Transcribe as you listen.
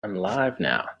I'm live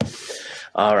now.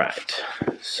 All right.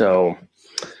 So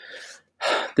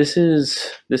this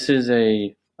is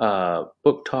a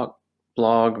book talk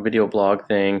blog, video blog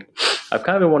thing. I've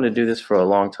kind of wanted to do this for a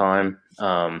long time.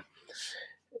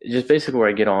 Just basically where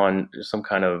I get on some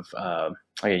kind of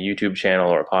like a YouTube channel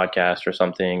or a podcast or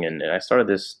something, and I started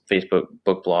this Facebook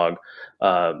book blog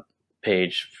uh,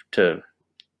 page to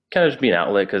kind of just be an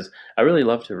outlet because I really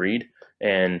love to read,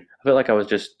 and I felt like I was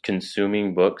just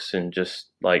consuming books and just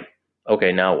like,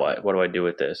 okay, now what? What do I do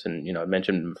with this? And I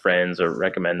mentioned friends or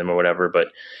recommend them or whatever, but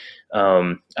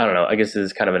I don't know. I guess this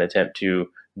is kind of an attempt to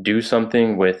do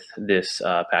something with this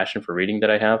passion for reading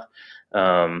that I have,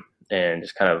 and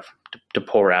just kind of to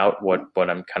pour out what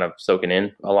I'm kind of soaking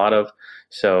in a lot of.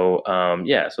 So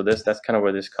yeah, so that's kind of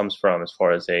where this comes from as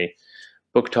far as a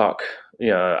book talk.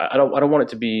 Yeah, I don't want it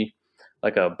to be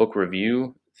like a book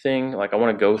review thing. Like I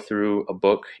want to go through a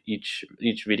book each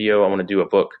video. I want to do a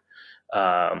book,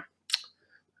 um,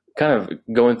 kind of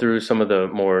going through some of the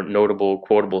more notable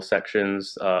quotable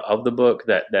sections of the book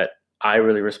that I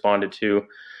really responded to.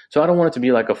 So I don't want it to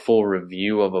be like a full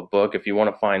review of a book. If you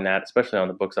want to find that, especially on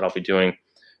the books that I'll be doing,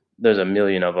 there's a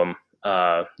million of them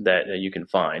that you can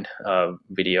find,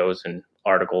 videos and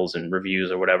articles and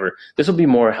reviews or whatever. This will be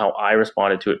more how I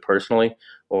responded to it personally,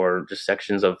 or just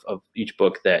sections of each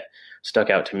book that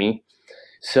stuck out to me.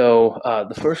 So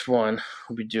the first one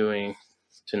we'll be doing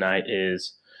tonight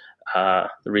is The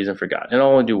Reason for God. And I'll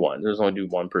only do one. There's only do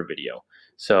one per video.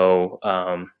 So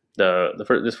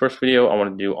this first video I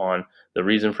want to do on The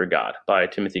Reason for God by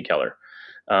Timothy Keller.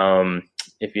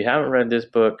 If you haven't read this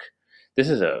book, this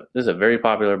is a very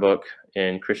popular book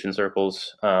in Christian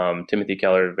circles. Timothy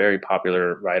Keller, very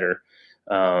popular writer.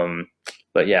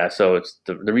 But yeah, so it's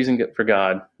the Reason for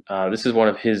God. This is one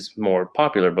of his more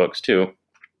popular books too.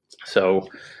 So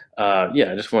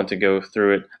yeah, I just wanted to go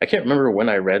through it. I can't remember when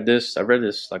I read this. I read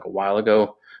this like a while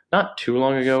ago, not too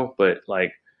long ago, but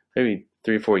like maybe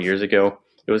 3 or 4 years ago.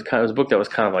 It was a book that was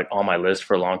kind of like on my list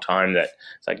for a long time. That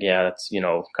it's like, yeah, that's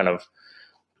kind of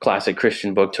classic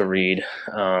Christian book to read,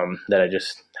 that I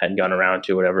just hadn't gotten around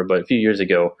to, whatever. But a few years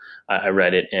ago, I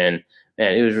read it, and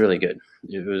it was really good.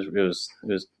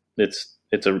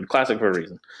 It's a classic for a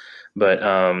reason. But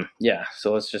yeah,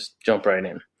 so let's just jump right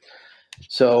in.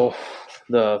 So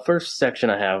the first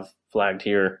section I have flagged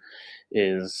here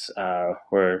is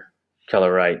where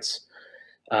Keller writes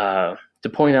to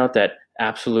point out that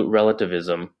absolute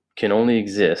relativism can only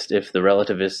exist if the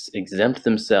relativists exempt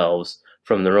themselves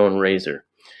from their own razor.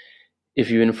 If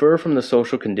you infer from the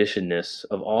social conditionedness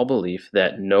of all belief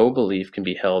that no belief can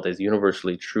be held as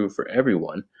universally true for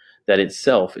everyone, that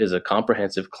itself is a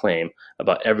comprehensive claim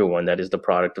about everyone that is the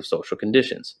product of social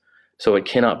conditions. So it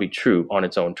cannot be true on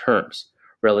its own terms.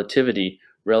 Relativity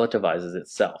relativizes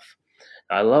itself.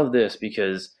 I love this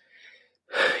because,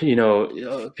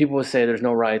 people would say there's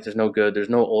no right, there's no good, there's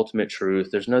no ultimate truth,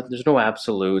 there's no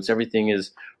absolutes. Everything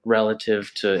is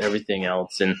relative to everything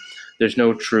else, and there's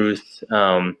no truth.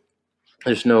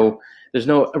 There's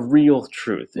no real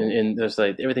truth, and there's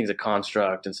like everything's a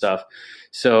construct and stuff.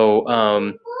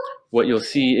 So what you'll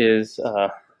see is sorry,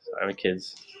 my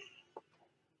kids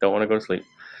don't want to go to sleep.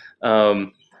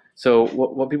 So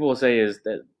what people will say is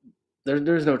that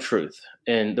there's no truth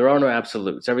and there are no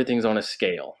absolutes. Everything's on a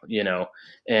scale,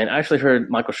 And I actually heard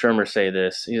Michael Shermer say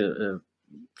this. He's a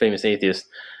famous atheist,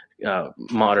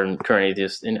 modern current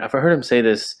atheist, and I've heard him say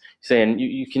this, saying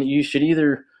you should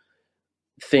either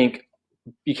think.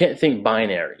 You can't think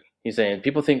binary. He's saying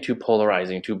people think too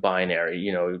polarizing, too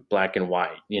binary, black and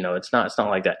white. It's not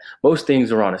like that. Most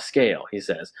things are on a scale, he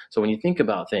says. So when you think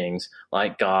about things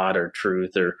like God or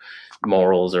truth or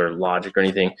morals or logic or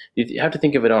anything, you have to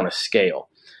think of it on a scale.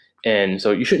 And so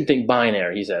you shouldn't think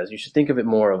binary, he says. You should think of it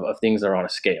more of things that are on a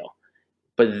scale.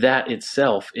 But that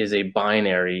itself is a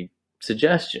binary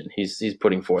suggestion he's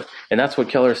putting forth. And that's what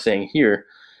Keller is saying here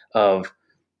of,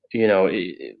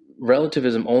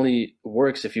 relativism only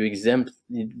works if you exempt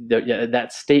that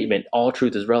statement, all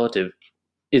truth is relative,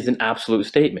 is an absolute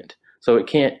statement. So it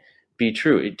can't be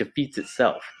true. It defeats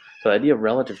itself. So the idea of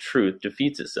relative truth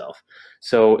defeats itself.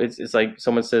 So it's like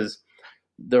someone says,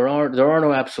 there are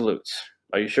no absolutes.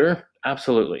 Are you sure?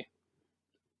 Absolutely.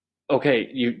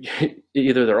 Okay,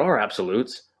 either there are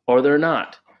absolutes or they're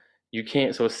not. You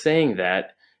can't. So saying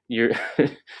that, you're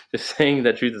just saying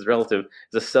that truth is relative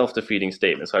is a self-defeating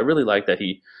statement. So I really like that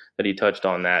he touched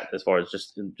on that as far as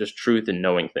just truth and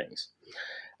knowing things.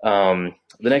 The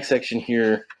next section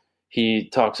here, he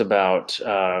talks about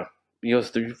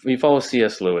he follows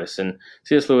C.S. Lewis, and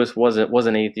C.S. Lewis was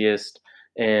an atheist,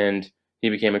 and he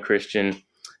became a Christian,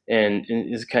 and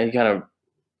he kind of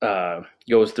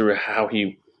goes through how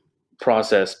he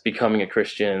process becoming a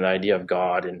Christian and the idea of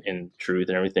God and truth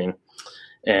and everything.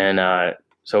 And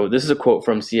so this is a quote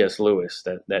from C.S. Lewis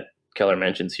that Keller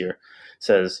mentions here.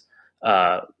 Says,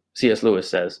 C.S. Lewis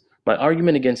says, "My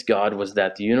argument against God was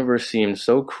that the universe seemed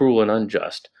so cruel and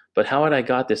unjust, but how had I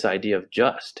got this idea of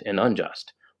just and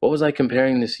unjust? What was I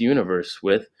comparing this universe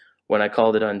with when I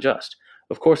called it unjust?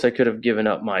 Of course, I could have given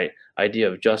up my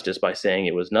idea of justice by saying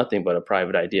it was nothing but a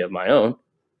private idea of my own.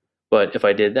 But if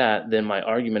I did that, then my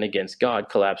argument against God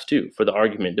collapsed too, for the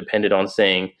argument depended on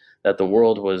saying that the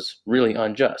world was really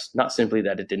unjust, not simply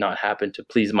that it did not happen to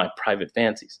please my private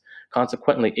fancies.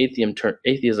 Consequently,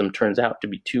 atheism turns out to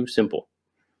be too simple."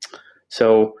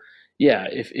 So, yeah,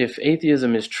 if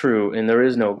atheism is true and there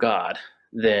is no God,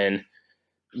 then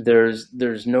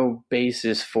there's no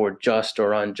basis for just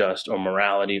or unjust or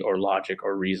morality or logic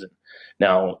or reason.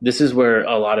 Now, this is where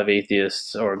a lot of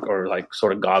atheists or like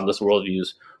sort of godless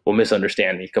worldviews will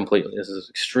misunderstand me completely. This is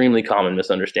extremely common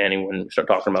misunderstanding when we start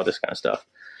talking about this kind of stuff.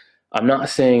 I'm not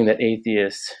saying that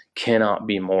atheists cannot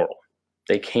be moral.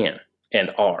 They can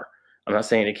and are. I'm not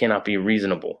saying they cannot be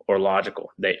reasonable or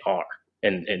logical. They are,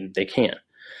 and they can.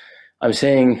 I'm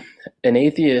saying an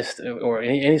atheist or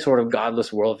any sort of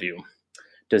godless worldview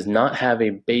does not have a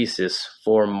basis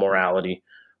for morality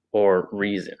or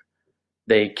reason.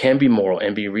 They can be moral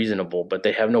and be reasonable, but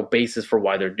they have no basis for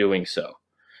why they're doing so.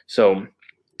 So,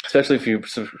 especially if you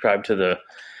subscribe to the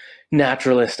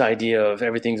naturalist idea of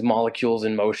everything's molecules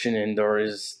in motion and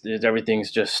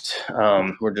everything's just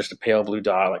we're just a pale blue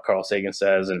dot, like Carl Sagan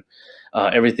says, and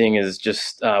everything is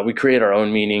just we create our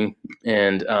own meaning,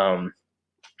 and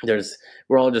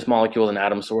we're all just molecules and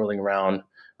atoms swirling around,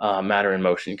 matter in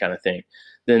motion kind of thing.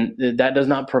 Then that does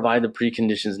not provide the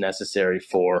preconditions necessary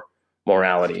for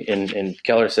morality. And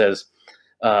Keller says,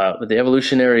 the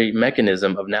evolutionary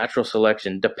mechanism of natural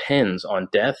selection depends on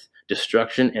death,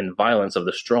 destruction, and violence of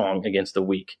the strong against the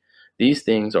weak. These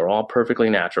things are all perfectly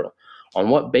natural. On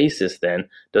what basis, then,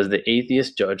 does the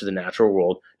atheist judge the natural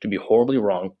world to be horribly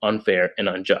wrong, unfair, and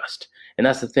unjust? And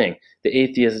that's the thing. The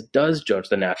atheist does judge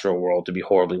the natural world to be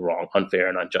horribly wrong, unfair,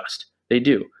 and unjust. They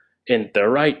do. And they're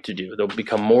right to do. They'll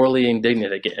become morally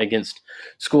indignant against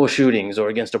school shootings or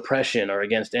against oppression or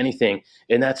against anything,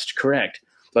 and that's correct.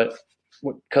 But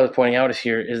what Keller's pointing out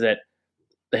is that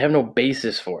they have no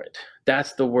basis for it.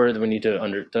 That's the word that we need to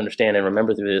understand and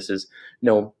remember through this is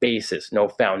no basis, no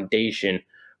foundation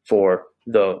for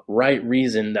the right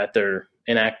reason that they're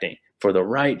enacting, for the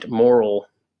right moral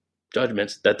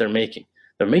judgments that they're making.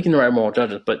 They're making the right moral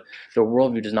judgments, but their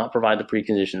worldview does not provide the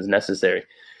preconditions necessary.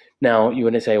 Now, you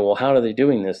would say, well, how are they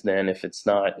doing this then if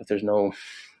there's no,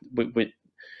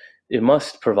 it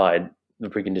must provide the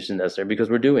preconditions necessary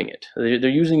because we're doing it. They're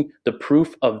using the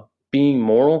proof of being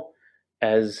moral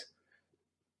as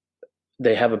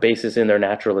they have a basis in their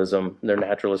naturalism, their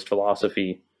naturalist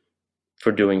philosophy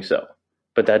for doing so.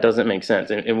 But that doesn't make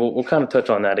sense. And we'll kind of touch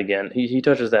on that again. He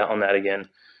touches on that again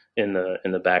in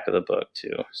the back of the book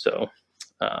too. So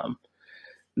and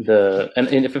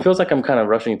if it feels like I'm kind of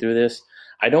rushing through this,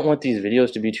 I don't want these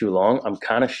videos to be too long. I'm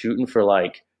kind of shooting for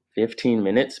like 15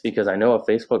 minutes because I know a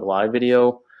Facebook Live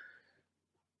video,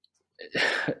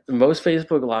 most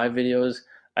Facebook Live videos,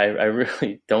 I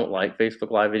really don't like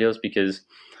Facebook Live videos because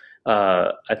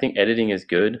I think editing is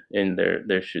good and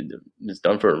it's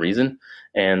done for a reason.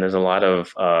 And there's a lot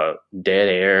of dead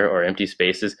air or empty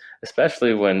spaces,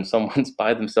 especially when someone's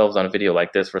by themselves on a video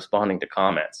like this responding to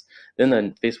comments. Then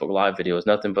the Facebook Live video is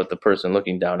nothing but the person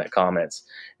looking down at comments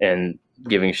and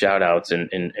giving shout outs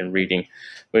and reading,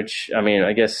 which, I mean,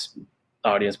 I guess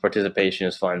audience participation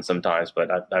is fun sometimes, but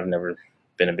I've never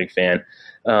been a big fan.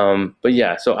 But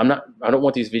yeah, so I don't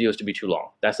want these videos to be too long.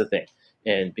 That's the thing.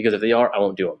 And because if they are, I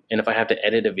won't do them. And if I have to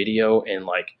edit a video and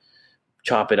like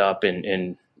chop it up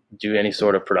and do any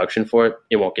sort of production for it,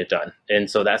 it won't get done. And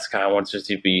so that's kind of wants just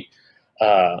to be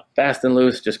fast and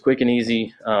loose, just quick and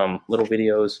easy, little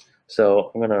videos.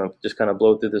 So I'm going to just kind of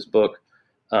blow through this book.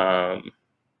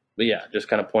 But yeah, just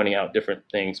kind of pointing out different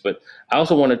things. But I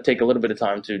also want to take a little bit of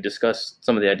time to discuss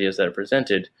some of the ideas that are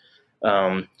presented,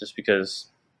 just because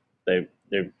they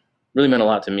really meant a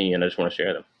lot to me and I just want to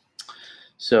share them.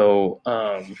 So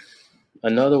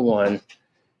another one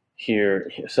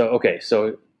here. So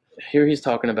here he's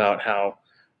talking about how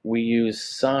we use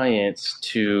science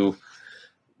to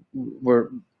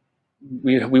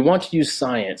we want to use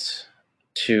science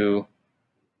to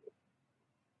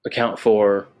account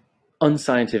for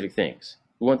unscientific things.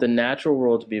 We want the natural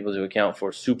world to be able to account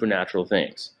for supernatural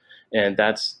things, and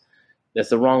that's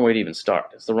the wrong way to even start.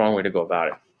 It's the wrong way to go about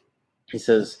it. He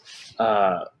says.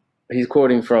 He's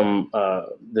quoting from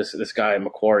this guy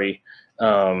Macquarie,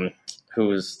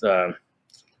 who's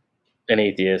an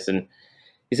atheist, and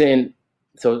he's saying,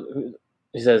 so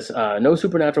he says, no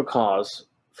supernatural cause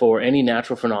for any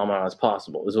natural phenomenon is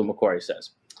possible, is what Macquarie says.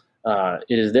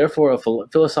 It is therefore a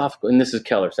philosophical, and this is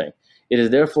Keller saying, it is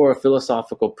therefore a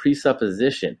philosophical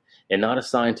presupposition and not a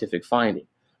scientific finding.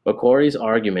 Macquarie's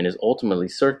argument is ultimately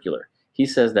circular. He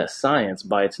says that science,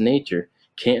 by its nature,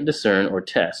 can't discern or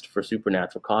test for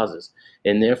supernatural causes,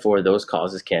 and therefore those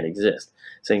causes can't exist.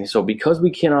 Saying, so because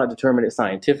we cannot determine it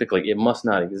scientifically, it must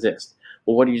not exist.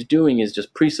 Well, what he's doing is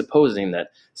just presupposing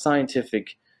that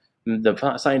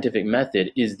the scientific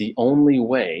method is the only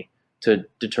way to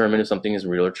determine if something is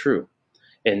real or true.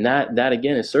 And that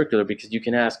again is circular, because you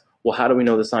can ask, well, how do we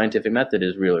know the scientific method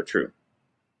is real or true?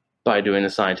 By doing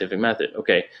the scientific method.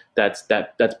 Okay, that's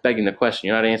begging the question.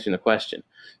 You're not answering the question.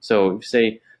 So if you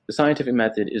say the scientific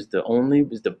method is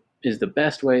the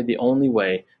best way, the only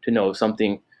way to know if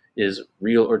something is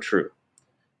real or true.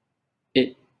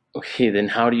 Then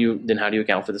how do you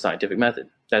account for the scientific method?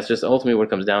 That's just ultimately what it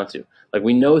comes down to. Like,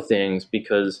 we know things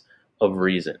because of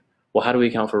reason. Well, how do we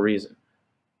account for reason?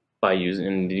 By using,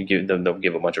 and they'll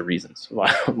give a bunch of reasons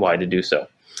why to do so.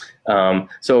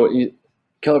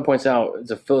 Keller points out it's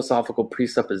a philosophical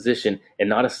presupposition and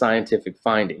not a scientific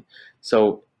finding.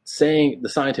 So saying the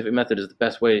scientific method is the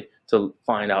best way to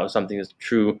find out if something is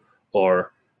true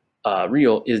or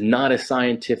real is not a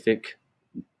scientific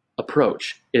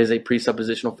approach. It is a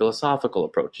presuppositional philosophical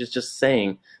approach. It's just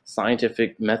saying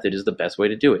scientific method is the best way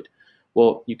to do it.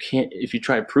 Well, you can't, if you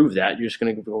try to prove that, you're just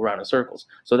going to go around in circles.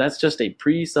 So that's just a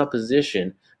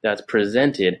presupposition that's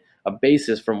presented, a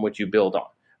basis from which you build on,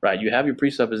 right? You have your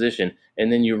presupposition, and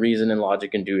then you reason and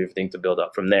logic and do everything to build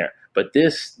up from there. But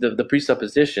the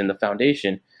presupposition, the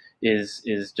foundation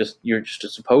is just, you're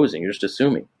just supposing, you're just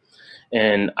assuming.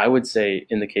 And I would say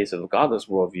in the case of a godless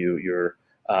worldview, you're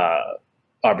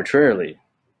arbitrarily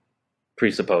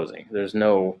presupposing. There's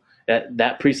no,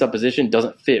 that presupposition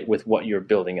doesn't fit with what you're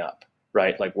building up.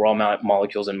 Right? Like, we're all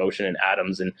molecules in motion and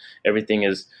atoms, and everything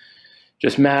is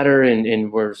just matter,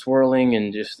 and we're swirling,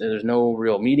 and just there's no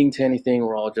real meaning to anything.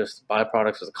 We're all just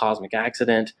byproducts of a cosmic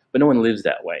accident, but no one lives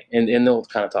that way. And they'll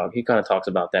he kind of talks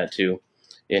about that too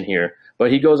in here.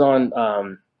 But he goes on,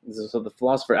 so the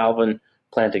philosopher Alvin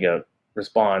Plantinga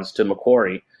responds to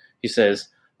Macquarie. He says,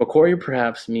 Macquarie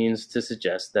perhaps means to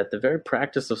suggest that the very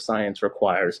practice of science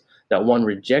requires that one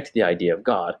reject the idea of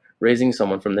God raising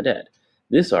someone from the dead.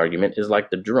 This argument is like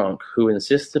the drunk who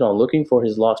insisted on looking for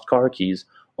his lost car keys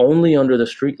only under the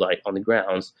streetlight on the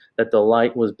grounds that the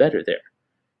light was better there.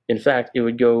 In fact, it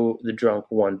would go the drunk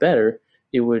one better.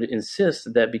 It would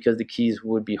insist that because the keys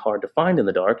would be hard to find in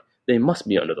the dark, they must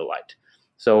be under the light.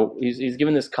 So he's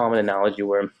given this common analogy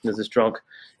where there's this drunk,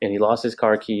 and he lost his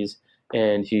car keys,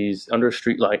 and he's under a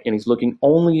streetlight, and he's looking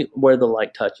only where the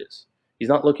light touches. He's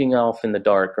not looking off in the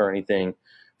dark or anything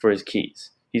for his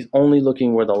keys. He's only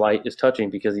looking where the light is touching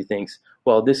because he thinks,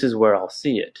 well, this is where I'll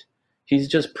see it. He's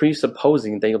just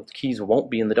presupposing the keys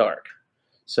won't be in the dark.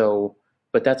 So,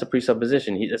 but that's a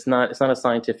presupposition. It's not a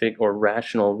scientific or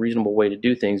rational, reasonable way to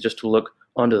do things just to look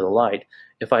under the light.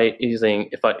 If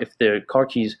the car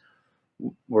keys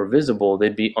were visible,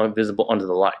 they'd be invisible under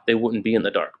the light. They wouldn't be in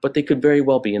the dark, but they could very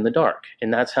well be in the dark.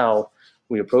 And that's how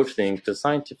we approach things. The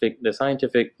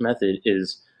scientific method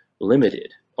is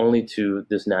limited only to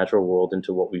this natural world and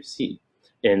to what we see.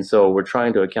 And so we're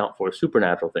trying to account for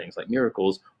supernatural things like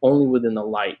miracles only within the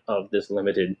light of this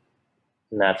limited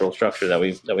natural structure that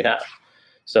we have.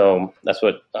 So that's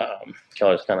what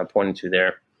Keller's kind of pointing to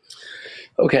there.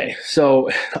 Okay, so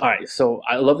all right, so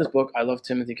I love this book. I love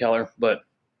Timothy Keller, but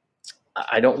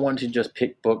I don't want to just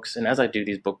pick books. And as I do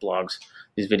these book blogs,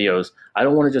 these videos, I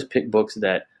don't want to just pick books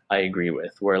that I agree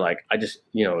with, where like I just,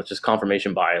 it's just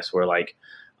confirmation bias, where like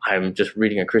I'm just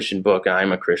reading a Christian book and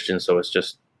I'm a Christian, so it's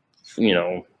just,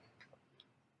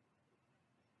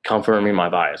 confirming my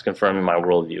bias, confirming my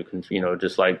worldview,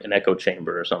 just like an echo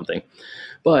chamber or something.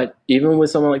 But even with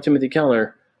someone like Timothy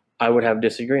Keller, I would have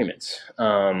disagreements.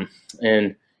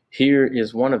 And here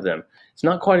is one of them. It's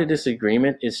not quite a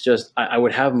disagreement. It's just I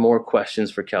would have more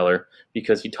questions for Keller,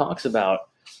 because he talks about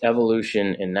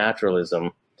evolution and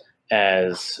naturalism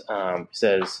as, he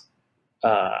says,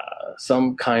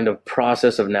 some kind of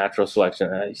process of natural selection.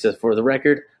 He says, for the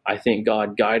record, I think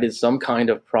God guided some kind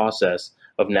of process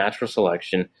of natural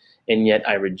selection, and yet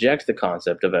I reject the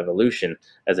concept of evolution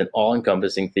as an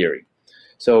all-encompassing theory.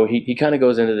 So he kind of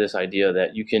goes into this idea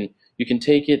that you can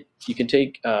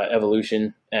take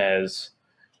evolution as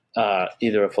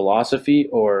either a philosophy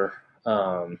or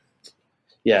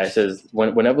it says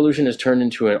when evolution is turned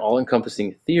into an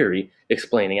all-encompassing theory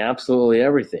explaining absolutely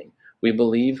everything we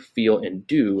believe, feel, and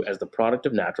do as the product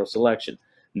of natural selection,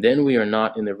 then we are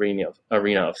not in the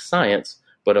arena of science,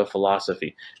 but of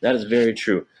philosophy. That is very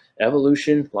true.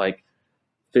 Evolution, like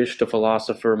fish to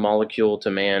philosopher, molecule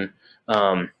to man,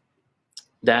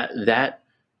 that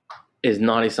is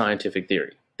not a scientific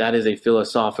theory. That is a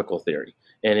philosophical theory,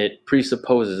 and it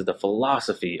presupposes the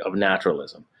philosophy of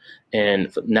naturalism.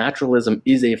 And naturalism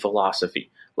is a philosophy,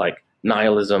 like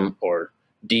nihilism or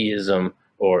deism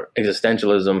or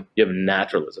existentialism. You have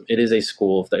naturalism. It is a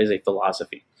school, that is a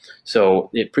philosophy. So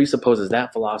it presupposes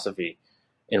that philosophy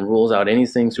and rules out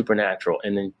anything supernatural,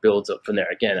 and then builds up from there.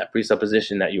 Again, that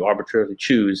presupposition that you arbitrarily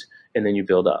choose, and then you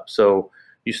build up. So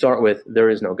you start with, there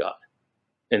is no God,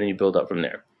 and then you build up from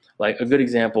there. Like a good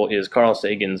example is Carl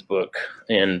Sagan's book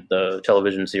and the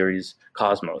television series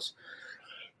Cosmos.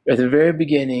 At the very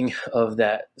beginning of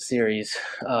that series,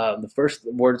 the first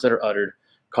words that are uttered,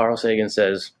 Carl Sagan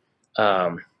says,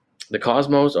 the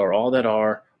cosmos are all that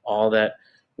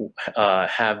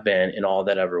have been, and all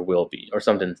that ever will be, or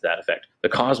something to that effect. The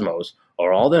cosmos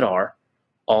are, all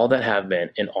that have been,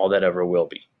 and all that ever will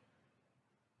be.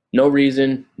 No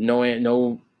reason,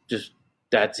 no, just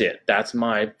that's it. That's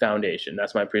my foundation.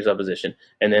 That's my presupposition.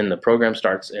 And then the program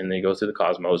starts, and they go through the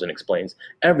cosmos and explains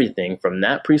everything from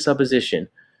that presupposition.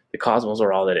 The cosmos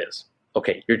are all that is.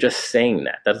 Okay, you're just saying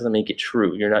that. That doesn't make it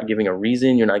true. You're not giving a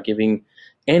reason. You're not giving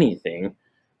anything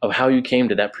of how you came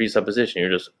to that presupposition.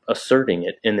 You're just asserting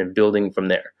it and then building from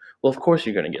there. Well, of course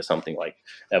you're going to get something like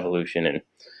evolution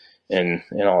and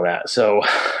all that. So,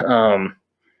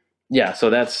 yeah, so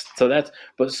that's and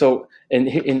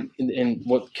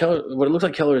what it looks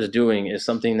like Keller is doing is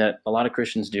something that a lot of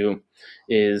Christians do,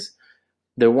 is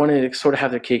they're wanting to sort of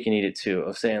have their cake and eat it too,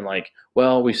 of saying like,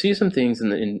 well, we see some things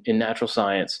in natural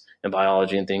science and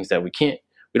biology and things that we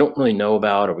don't really know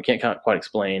about, or we can't quite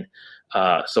explain.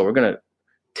 So we're going to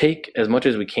take as much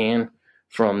as we can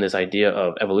from this idea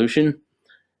of evolution,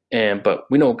 but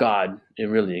we know God, it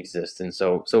really exists. And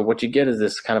so what you get is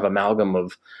this kind of amalgam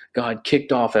of God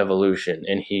kicked off evolution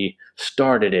and he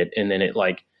started it, and then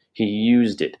he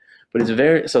used it. But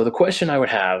so the question I would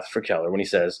have for Keller when he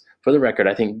says, for the record,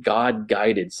 I think God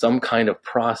guided some kind of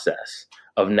process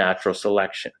of natural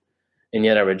selection, and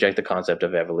yet I reject the concept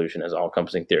of evolution as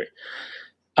all-encompassing theory.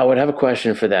 I would have a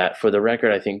question for that. For the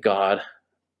record, I think God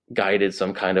guided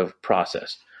some kind of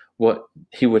process. What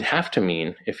he would have to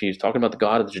mean, if he's talking about the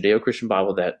God of the Judeo-Christian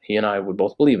Bible that he and I would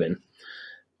both believe in,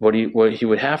 what he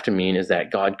would have to mean is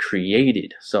that God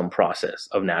created some process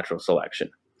of natural selection.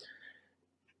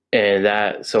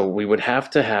 And so we would have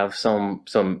to have some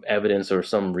evidence or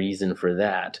some reason for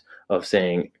that, of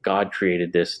saying God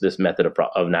created this method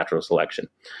of natural selection,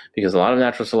 because a lot of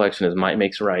natural selection is might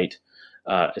makes right.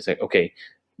 It's like, okay,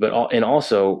 but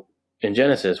also in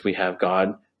Genesis we have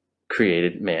God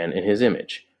created man in his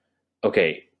image.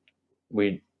 Okay,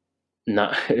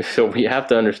 so we have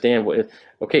to understand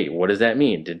what does that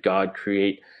mean? Did God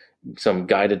create some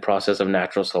guided process of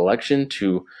natural selection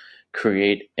to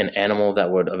create an animal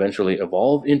that would eventually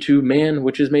evolve into man,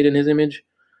 which is made in his image?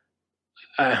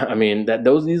 I mean,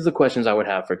 these are the questions I would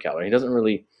have for Keller. He doesn't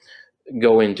really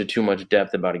go into too much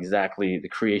depth about exactly the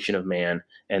creation of man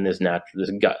and this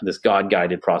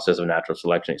God-guided process of natural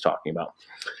selection he's talking about.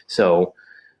 So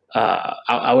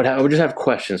I would just have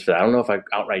questions for that. I don't know if I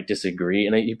outright disagree,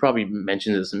 and he probably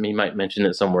mentioned this. He might mention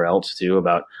it somewhere else too.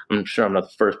 I'm sure I'm not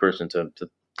the first person to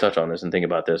touch on this and think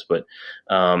about this, but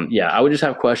yeah, I would just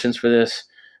have questions for this.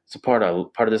 It's a part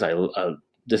of this I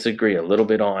disagree a little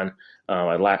bit on.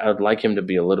 I'd like him to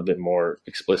be a little bit more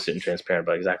explicit and transparent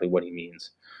about exactly what he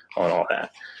means on all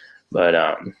that. But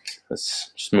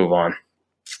let's just move on.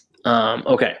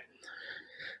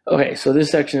 Okay, so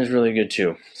this section is really good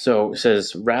too. So it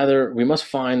says, rather, we must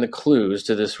find the clues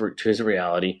to his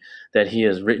reality that he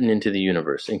has written into the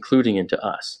universe, including into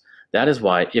us. That is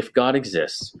why, if God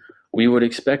exists, we would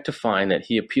expect to find that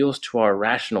he appeals to our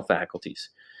rational faculties.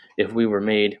 If we were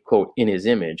made, quote, in his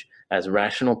image, as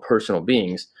rational personal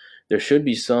beings, there should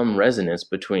be some resonance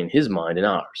between his mind and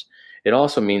ours. It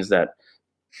also means that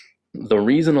the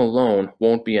reason alone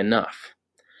won't be enough.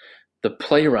 The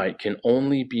playwright can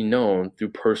only be known through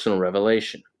personal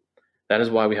revelation. That is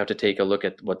why we have to take a look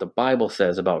at what the Bible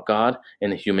says about God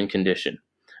and the human condition.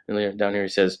 And down here he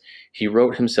says, he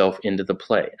wrote himself into the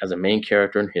play as a main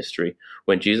character in history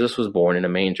when Jesus was born in a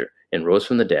manger and rose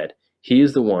from the dead. He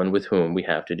is the one with whom we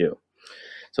have to do.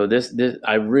 So this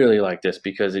I really like this,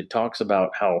 because it talks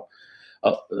about how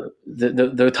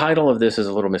the title of this is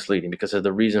a little misleading because of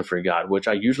the reason for God, which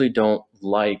I usually don't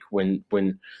like when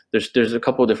there's a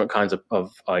couple of different kinds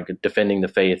of like defending the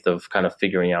faith, of kind of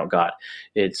figuring out God.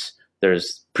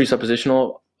 There's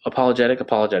presuppositional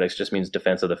apologetics just means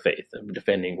defense of the faith,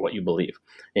 defending what you believe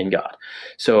in God.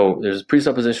 So there's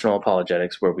presuppositional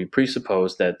apologetics where we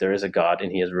presuppose that there is a God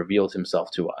and he has revealed himself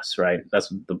to us, right?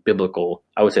 That's the biblical,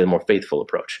 I would say the more faithful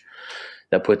approach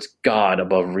that puts God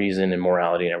above reason and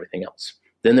morality and everything else.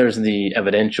 Then there's the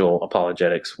evidential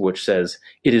apologetics, which says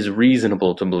it is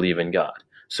reasonable to believe in God.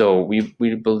 So we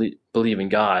believe in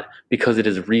God because it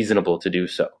is reasonable to do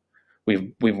so.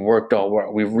 We've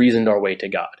reasoned our way to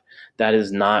God. That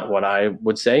is not what I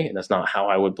would say, and that's not how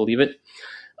I would believe it,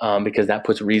 because that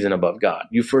puts reason above God.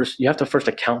 You have to first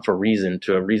account for reason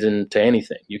to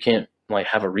anything. You can't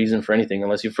have a reason for anything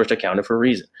unless you first accounted for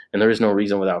reason, and there is no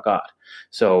reason without God.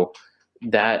 So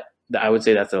that I would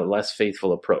say that's a less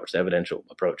faithful approach, the evidential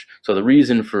approach. So the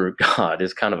reason for God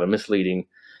is kind of a misleading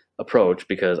approach,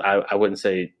 because I wouldn't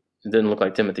say, it didn't look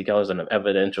like Timothy Keller's an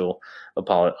evidential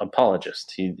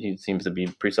apologist. He seems to be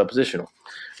presuppositional,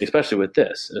 especially with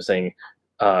this. Saying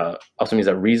also means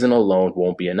that reason alone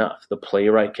won't be enough. The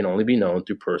playwright can only be known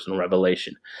through personal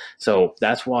revelation. So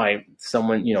that's why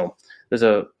someone, there's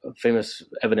a famous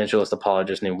evidentialist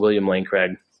apologist named William Lane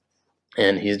Craig,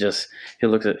 and he'll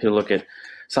look at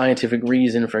scientific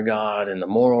reason for God and the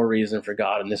moral reason for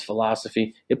God and this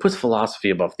philosophy. It puts philosophy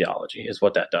above theology, is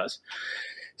what that does.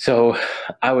 So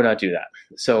I would not do that.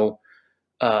 So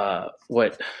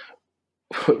what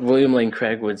William Lane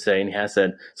Craig would say, and he has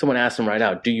said, someone asked him right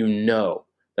out, do you know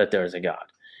that there is a God?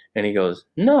 And he goes,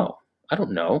 no, I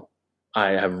don't know.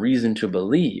 I have reason to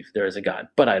believe there is a God,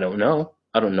 but I don't know.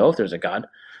 I don't know if there's a God.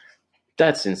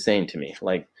 That's insane to me.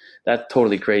 That's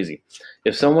totally crazy.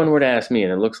 If someone were to ask me,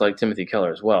 and it looks like Timothy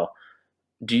Keller as well,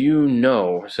 do you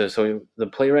know, so the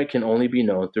playwright can only be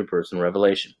known through personal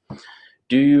revelation.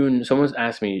 Someone's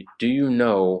asked me, do you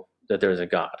know that there's a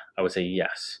God? I would say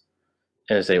yes.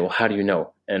 And I say, well, how do you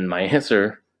know? And my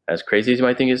answer, as crazy as you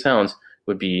might think it sounds,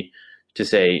 would be to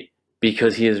say,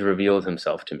 because he has revealed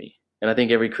himself to me. And I think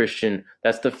every Christian,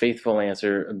 that's the faithful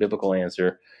answer, a biblical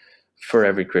answer for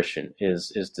every Christian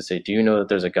is to say, do you know that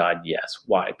there's a God? Yes.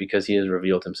 Why? Because he has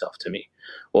revealed himself to me.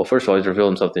 Well, first of all, he's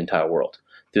revealed himself to the entire world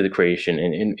through the creation,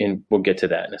 and we'll get to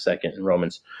that in a second in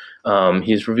Romans.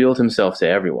 He's revealed himself to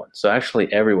everyone. So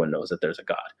actually everyone knows that there's a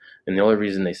God. And the only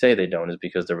reason they say they don't is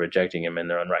because they're rejecting him in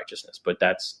their unrighteousness. But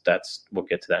that's we'll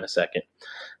get to that in a second.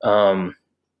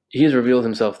 He has revealed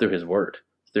himself through his word,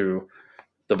 through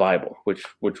the Bible, which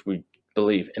we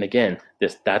believe. And again,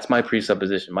 that's my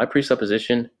presupposition. My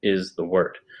presupposition is the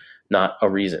word, not a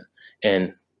reason.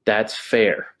 And that's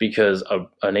fair, because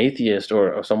an atheist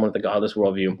or someone with a godless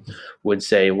worldview would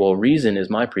say, well, reason is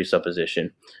my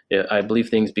presupposition. I believe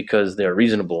things because they're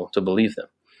reasonable to believe them.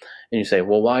 And you say,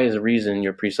 well, why is reason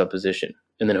your presupposition?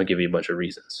 And then he'll give you a bunch of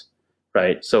reasons,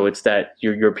 right? So it's that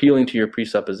you're appealing to your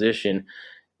presupposition,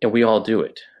 and we all do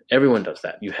it. Everyone does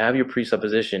that. You have your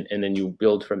presupposition, and then you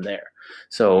build from there.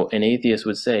 So an atheist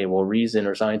would say, well, reason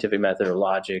or scientific method or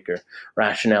logic or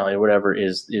rationality or whatever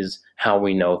is how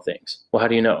we know things. Well, how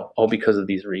do you know? Oh, because of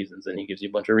these reasons. And he gives you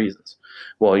a bunch of reasons.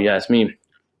 Well, you ask me,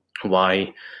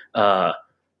 why? How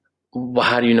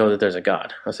do you know that there's a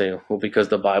God? I say, well, because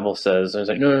the Bible says. I was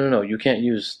like, no, you can't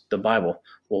use the Bible.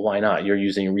 Well, why not? You're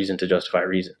using reason to justify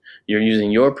reason. You're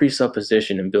using your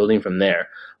presupposition and building from there.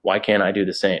 Why can't I do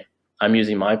the same? I'm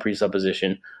using my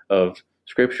presupposition of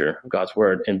Scripture, of God's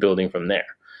word, and building from there.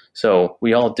 So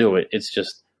we all do it. It's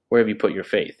just wherever you put your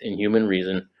faith, in human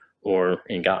reason or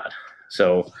in God.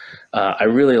 So I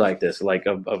really like this,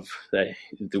 of that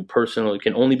through personal. It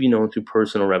can only be known through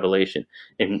personal revelation,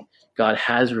 and God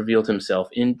has revealed himself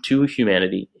into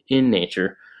humanity in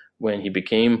nature when he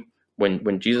became,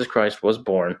 when Jesus Christ was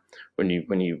born, when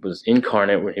he was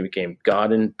incarnate, when he became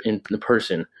God in the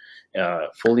person.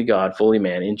 Fully God, fully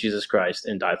man in Jesus Christ,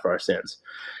 and died for our sins,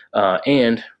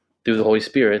 and through the Holy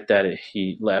Spirit that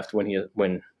he left when he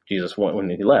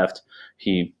left,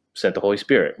 he sent the Holy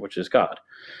Spirit, which is God,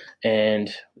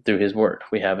 and through his word,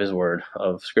 we have his word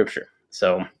of Scripture.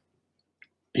 So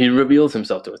he reveals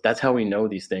himself to us. That's how we know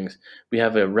these things. We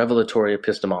have a revelatory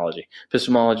epistemology.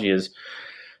 Epistemology is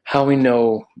how we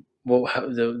know. Well,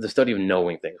 the study of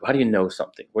knowing things. How do you know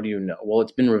something? What do you know? Well,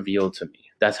 it's been revealed to me.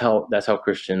 That's how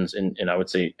Christians, and I would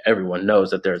say everyone,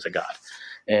 knows that there's a God.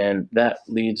 And that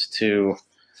leads to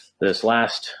this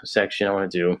last section I want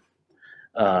to do,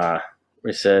 where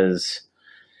it says,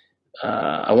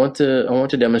 I want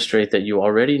to demonstrate that you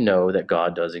already know that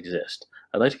God does exist.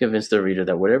 I'd like to convince the reader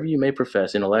that whatever you may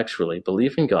profess intellectually,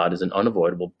 belief in God is an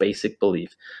unavoidable basic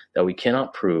belief that we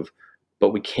cannot prove,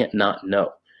 but we can't not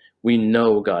know. We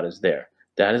know God is there.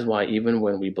 That is why even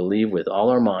when we believe with all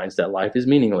our minds that life is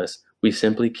meaningless, we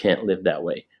simply can't live that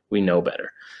way. We know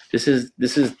better. This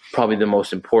is probably the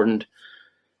most important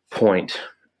point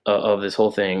of this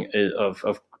whole thing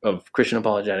of Christian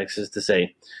apologetics is to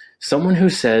say, someone who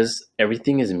says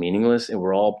everything is meaningless and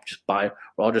we're all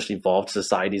just evolved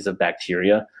societies of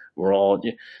bacteria.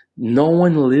 No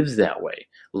one lives that way.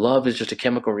 Love is just a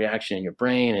chemical reaction in your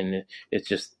brain, and it's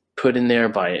just put in there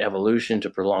by evolution to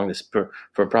prolong this for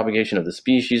propagation of the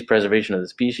species, preservation of the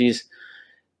species.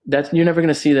 You're never going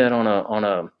to see that on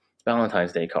a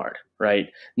Valentine's Day card, right?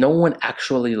 No one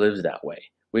actually lives that way.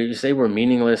 We say we're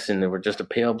meaningless and we're just a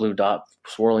pale blue dot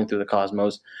swirling through the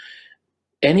cosmos.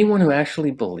 Anyone who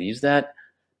actually believes that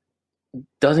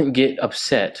doesn't get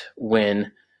upset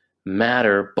when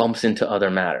matter bumps into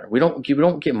other matter. We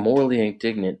don't get morally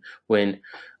indignant when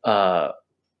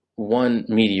one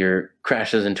meteor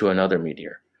crashes into another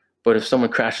meteor. But if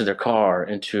someone crashes their car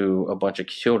into a bunch of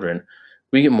children,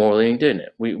 we get morally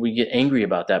indignant. We get angry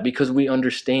about that because we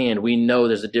understand, we know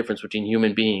there's a difference between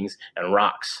human beings and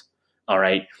rocks. All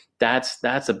right. That's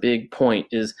a big point,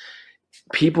 is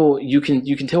people, you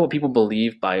can tell what people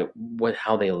believe by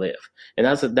how they live. And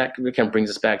that kind of brings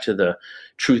us back to the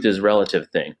truth is relative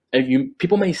thing. And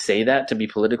people may say that to be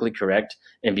politically correct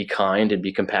and be kind and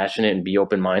be compassionate and be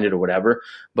open-minded or whatever.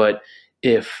 But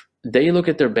if they look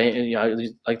at their bank, I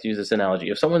like to use this analogy.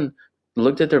 If someone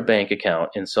looked at their bank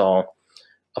account and saw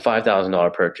a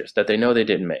 $5,000 purchase that they know they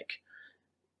didn't make,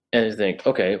 and they think,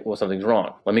 okay, well, something's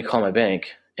wrong. Let me call my bank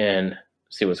and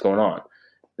see what's going on.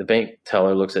 The bank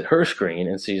teller looks at her screen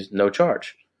and sees no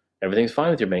charge. Everything's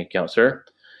fine with your bank account, sir.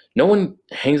 No one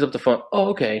hangs up the phone. Oh,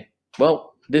 okay.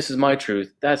 Well, this is my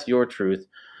truth. That's your truth.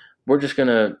 We're just going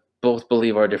to both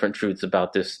believe our different truths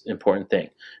about this important thing.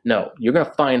 No, you're going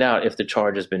to find out if the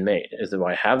charge has been made. Do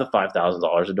I have the $5,000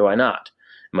 or do I not?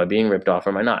 Am I being ripped off or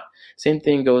am I not? Same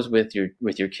thing goes with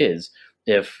your kids.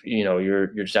 If you're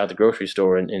just out the grocery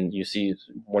store and you see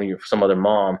some other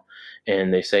mom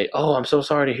and they say, "Oh, I'm so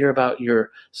sorry to hear about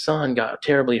your son got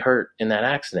terribly hurt in that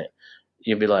accident,"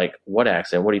 you'd be like, "What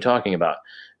accident? What are you talking about?"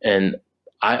 And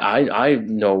I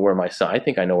know where my son. I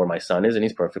think I know where my son is, and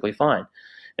he's perfectly fine.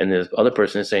 And this other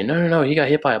person is saying, "No, he got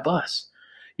hit by a bus."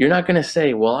 You're not going to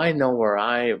say, "Well, I know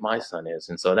where my son is,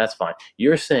 and so that's fine."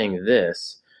 You're saying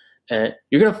this, and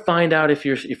you're going to find out if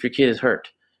your kid is hurt.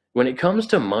 When it comes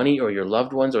to money or your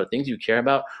loved ones or things you care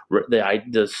about,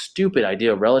 the stupid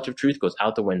idea of relative truth goes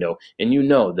out the window. And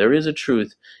there is a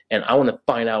truth, and I want to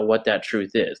find out what that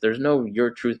truth is. There's no your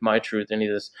truth, my truth, any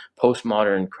of this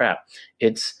postmodern crap.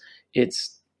 When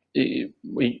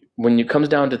it comes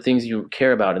down to things you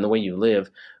care about and the way you live,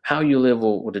 how you live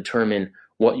will determine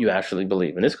what you actually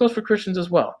believe. And this goes for Christians as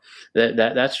well.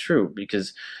 That's true,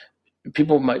 because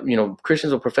people might,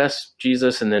 Christians will profess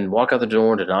Jesus and then walk out the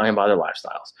door and deny him by their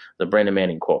lifestyles. The Brandon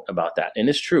Manning quote about that. And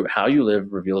it's true. How you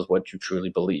live reveals what you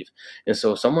truly believe. And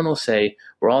so someone will say,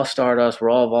 we're all stardust, we're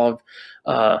all evolved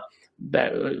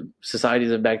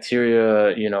societies of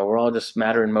bacteria, we're all just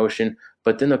matter in motion.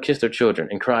 But then they'll kiss their children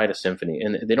and cry at a symphony.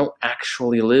 And they don't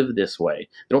actually live this way.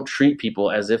 They don't treat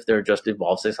people as if they're just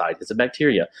evolved societies of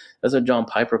bacteria. That's a John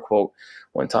Piper quote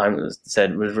one time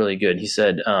said was really good. He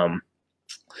said,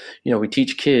 we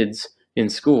teach kids in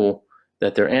school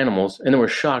that they're animals, and then we're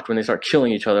shocked when they start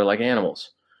killing each other like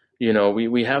animals.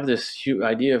 We have this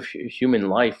idea of human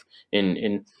life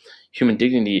and human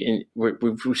dignity, and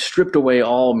we've stripped away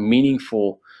all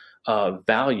meaningful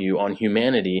value on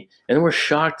humanity, and then we're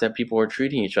shocked that people are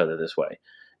treating each other this way.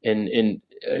 And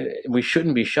we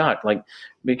shouldn't be shocked.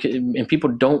 And people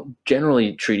don't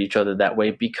generally treat each other that way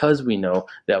because we know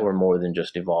that we're more than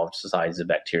just evolved societies of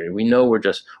bacteria. We know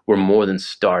we're more than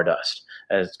stardust,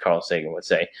 as Carl Sagan would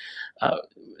say.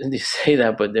 And they say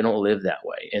that, but they don't live that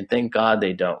way. And thank God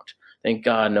they don't. Thank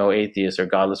God no atheist or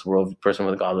person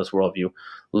with a godless worldview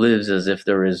lives as if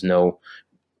there is no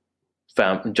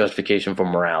justification for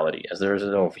morality, as there is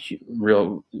no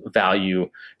real value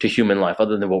to human life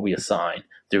other than what we assign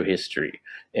through history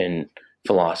and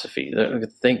philosophy.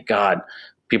 Thank God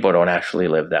people don't actually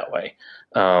live that way.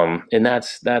 And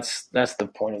that's the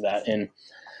point of that. And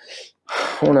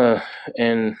I want to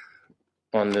end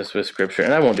on this with scripture,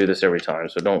 and I won't do this every time,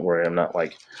 so don't worry. I'm not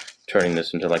turning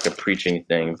this into a preaching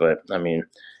thing, but I mean,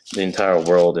 the entire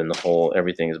world and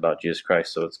everything is about Jesus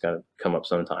Christ, so it's got to come up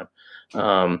sometime.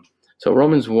 So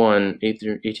Romans 1,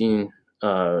 18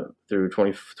 through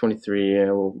 23,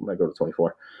 and we'll might go to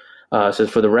 24. Says,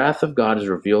 "For the wrath of God is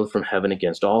revealed from heaven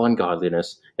against all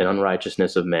ungodliness and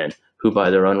unrighteousness of men, who by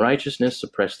their unrighteousness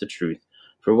suppress the truth.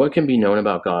 For what can be known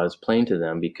about God is plain to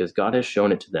them, because God has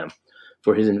shown it to them.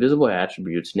 For his invisible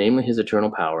attributes, namely his eternal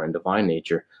power and divine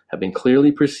nature, have been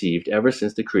clearly perceived ever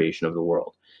since the creation of the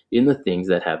world, in the things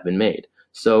that have been made.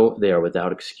 So they are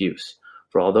without excuse.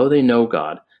 For although they know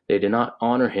God, they do not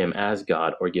honor him as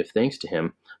God or give thanks to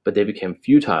him, but they became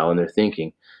futile in their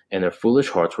thinking, and their foolish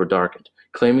hearts were darkened.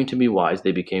 Claiming to be wise,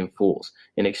 they became fools,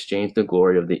 and exchanged the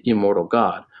glory of the immortal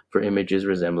God for images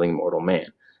resembling mortal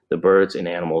man, the birds and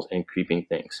animals and creeping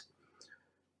things.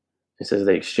 It says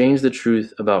they exchanged the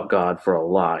truth about God for a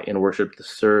lie and worshiped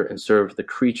and served the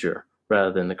creature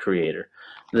rather than the creator.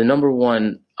 The number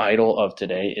one idol of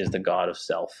today is the God of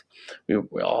self.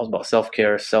 We're all about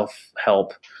self-care,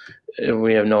 self-help.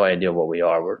 We have no idea what we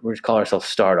are. We call ourselves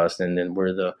Stardust, and then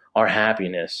our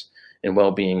happiness and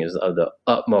well-being is of the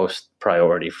utmost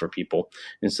priority for people.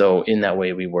 And so in that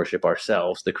way, we worship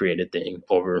ourselves, the created thing,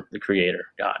 over the creator,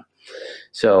 God.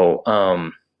 So,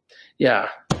 yeah.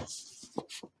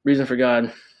 Reason for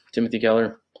God, Timothy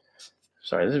Keller.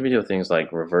 Sorry, this video thing's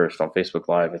like reversed on Facebook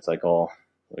Live. It's like all,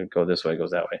 it go this way, it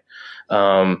goes that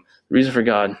way. Reason for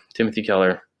God, Timothy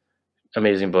Keller.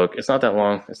 Amazing book. It's not that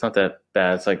long. It's not that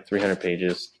bad. It's like 300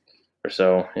 pages or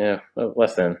so. Yeah,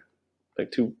 less than,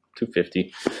 like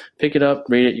 250. Pick it up,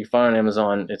 read it. You can find it on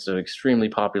Amazon. It's an extremely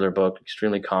popular book,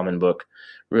 extremely common book.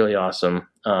 Really awesome.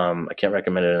 I can't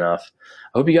recommend it enough.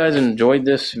 I hope you guys enjoyed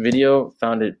this video,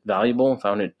 found it valuable,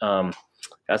 found it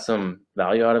got some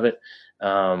value out of it.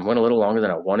 Went a little longer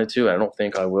than I wanted to. I don't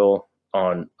think I will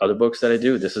on other books that I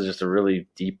do. This is just a really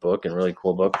deep book and really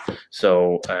cool book.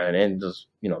 So, and it was,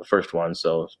 the first one,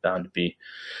 so it's bound to be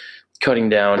cutting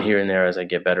down here and there as I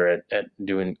get better at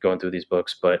going through these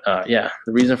books. But yeah,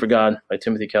 The Reason for God by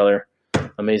Timothy Keller.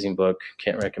 Amazing book.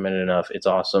 Can't recommend it enough. It's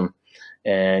awesome.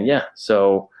 And yeah,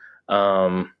 so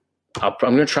I'm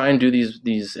going to try and do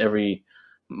these every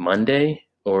Monday,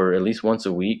 or at least once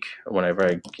a week, whenever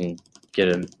I can get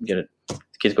it.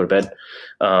 Kids go to bed,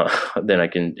 then I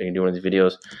can do one of these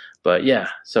videos. But yeah,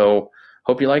 so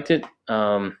hope you liked it.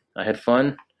 I had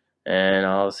fun, and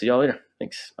I'll see y'all later.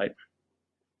 Thanks. Bye.